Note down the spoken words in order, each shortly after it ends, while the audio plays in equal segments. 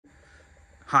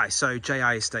Hi, so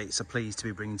JI Estates are pleased to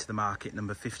be bringing to the market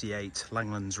number 58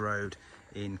 Langlands Road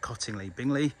in Cottingley,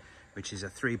 Bingley, which is a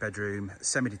 3-bedroom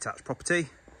semi-detached property.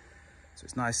 So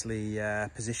it's nicely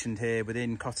positioned here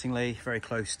within Cottingley, very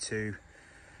close to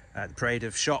the parade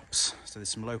of shops. So there's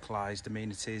some localised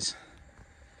amenities.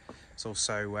 It's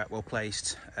also well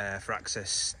placed for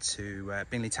access to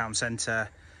Bingley Town Centre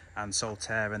and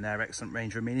Saltaire and their excellent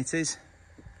range of amenities.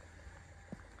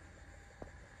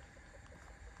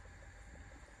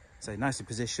 So nicely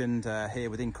positioned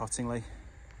here within Cottingley.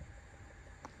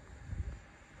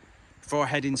 Before I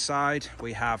head inside,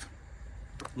 we have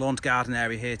lawned garden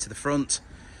area here to the front.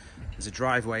 There's a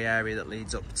driveway area that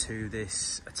leads up to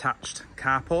this attached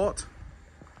carport.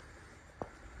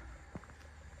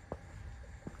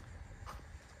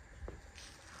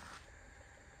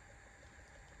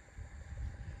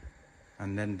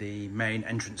 And then the main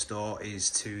entrance door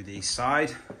is to the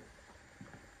side,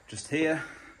 just here.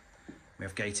 We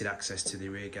have gated access to the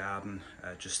rear garden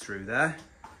just through there.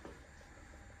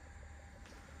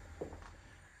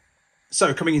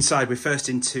 So coming inside, we're first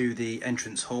into the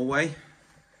entrance hallway.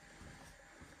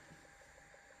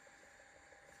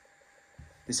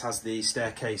 This has the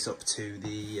staircase up to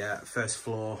the first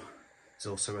floor. There's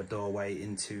also a doorway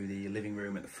into the living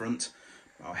room at the front.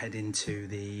 I'll head into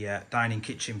the dining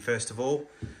kitchen first of all.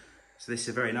 So this is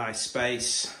a very nice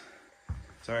space.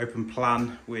 So open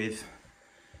plan with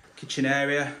kitchen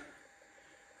area,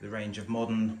 with a range of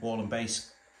modern wall and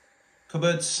base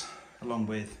cupboards, along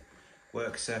with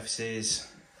work surfaces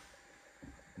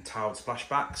and tiled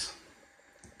splashbacks.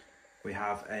 We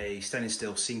have a stainless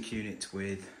steel sink unit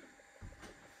with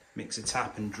mixer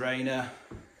tap and drainer.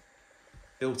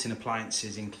 Built-in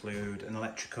appliances include an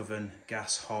electric oven,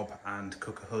 gas hob and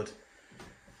cooker hood.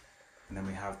 And then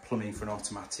we have plumbing for an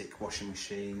automatic washing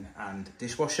machine and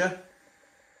dishwasher.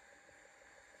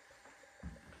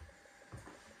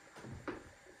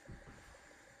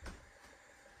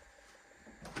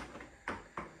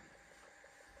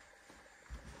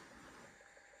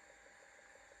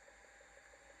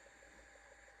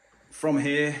 From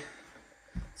here,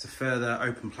 it's a further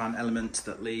open plan element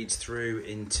that leads through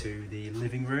into the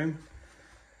living room.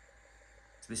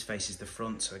 So this faces the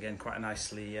front, so again quite a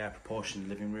nicely proportioned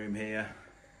living room here.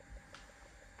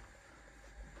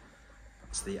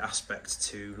 It's the aspect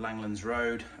to Langlands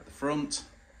Road at the front.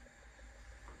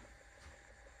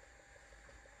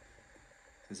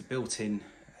 There's a built-in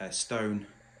stone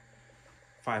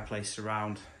fireplace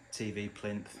surround, TV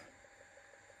plinth.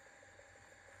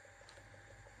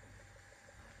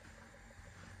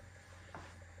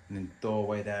 And then the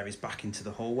doorway there is back into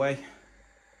the hallway.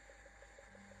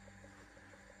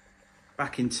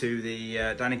 Back into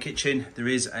the dining kitchen, there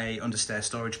is a understair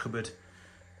storage cupboard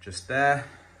just there.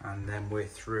 And then we're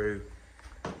through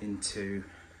into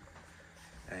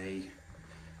a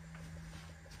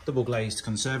double glazed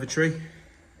conservatory.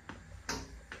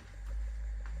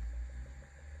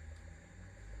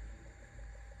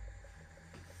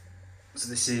 So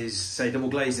this is, say, double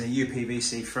glazed in a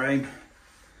UPVC frame.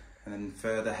 And then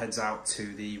further heads out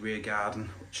to the rear garden,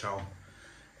 which I'll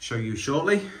show you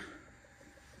shortly.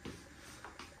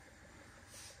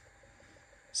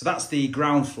 So that's the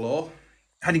ground floor.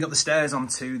 Heading up the stairs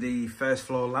onto the first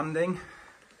floor landing.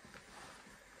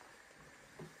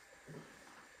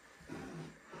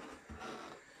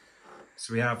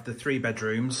 So we have the 3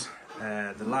 bedrooms.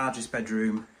 The largest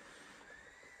bedroom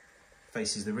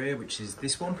faces the rear, which is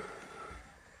this one.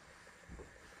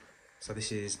 So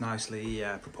this is nicely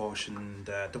proportioned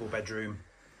double bedroom.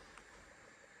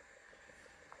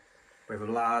 We have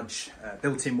a large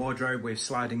built-in wardrobe with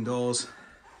sliding doors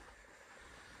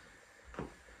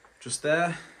just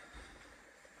there.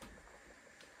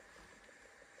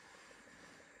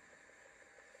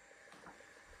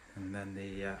 And then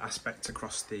the aspect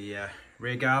across the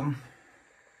rear garden.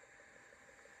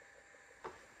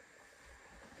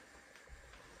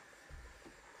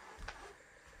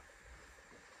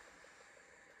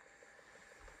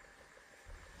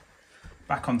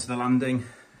 Back onto the landing,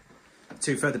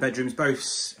 2 further bedrooms,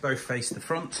 both face the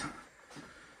front.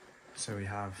 So we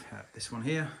have this one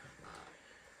here.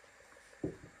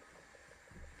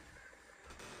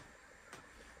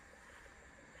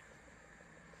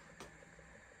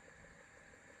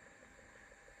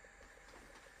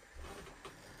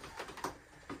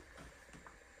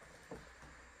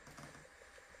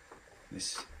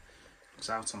 This looks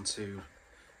out onto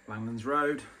Langlands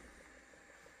Road.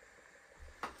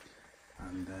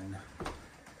 And then,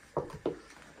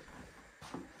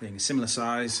 being a similar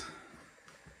size,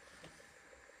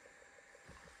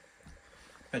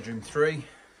 bedroom 3.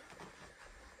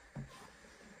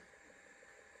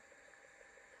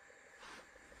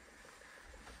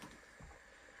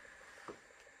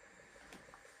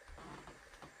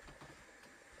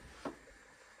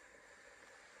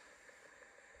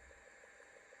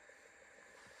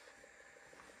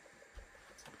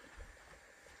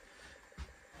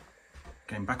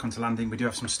 Getting back onto landing, we do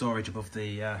have some storage above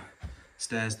the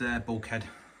stairs there, bulkhead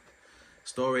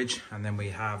storage, and then we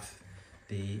have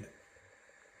the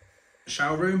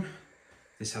shower room.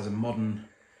 This has a modern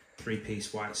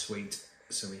 3-piece white suite,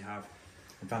 so we have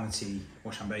a vanity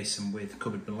wash and basin with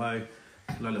cupboard below,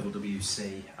 low level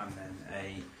WC, and then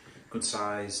a good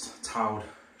sized tiled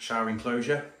shower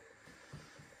enclosure.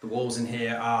 The walls in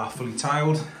here are fully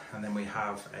tiled, and then we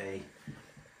have a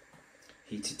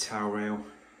heated towel rail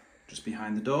just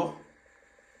behind the door.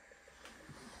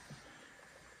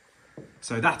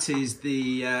 So that is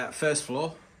the first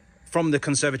floor. From the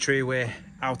conservatory we're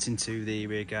out into the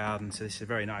rear garden, so this is a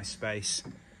very nice space.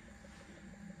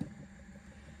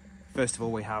 First of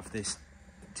all, we have this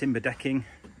timber decking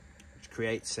which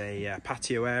creates a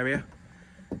patio area,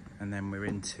 and then we're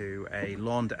into a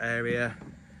lawned area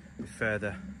with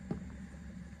further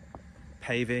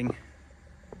paving.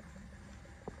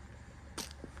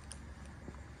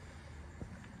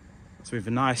 So we have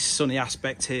a nice sunny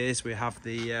aspect here, so we have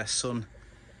the sun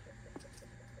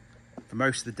for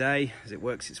most of the day as it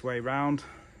works its way round.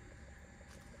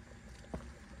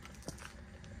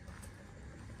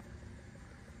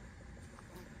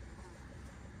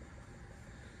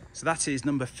 So that is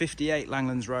number 58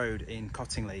 Langlands Road in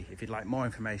Cottingley. If you'd like more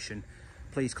information,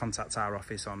 please contact our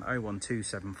office on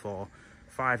 01274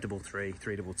 533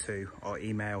 322 or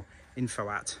email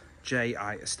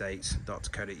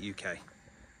info@jiestates.co.uk.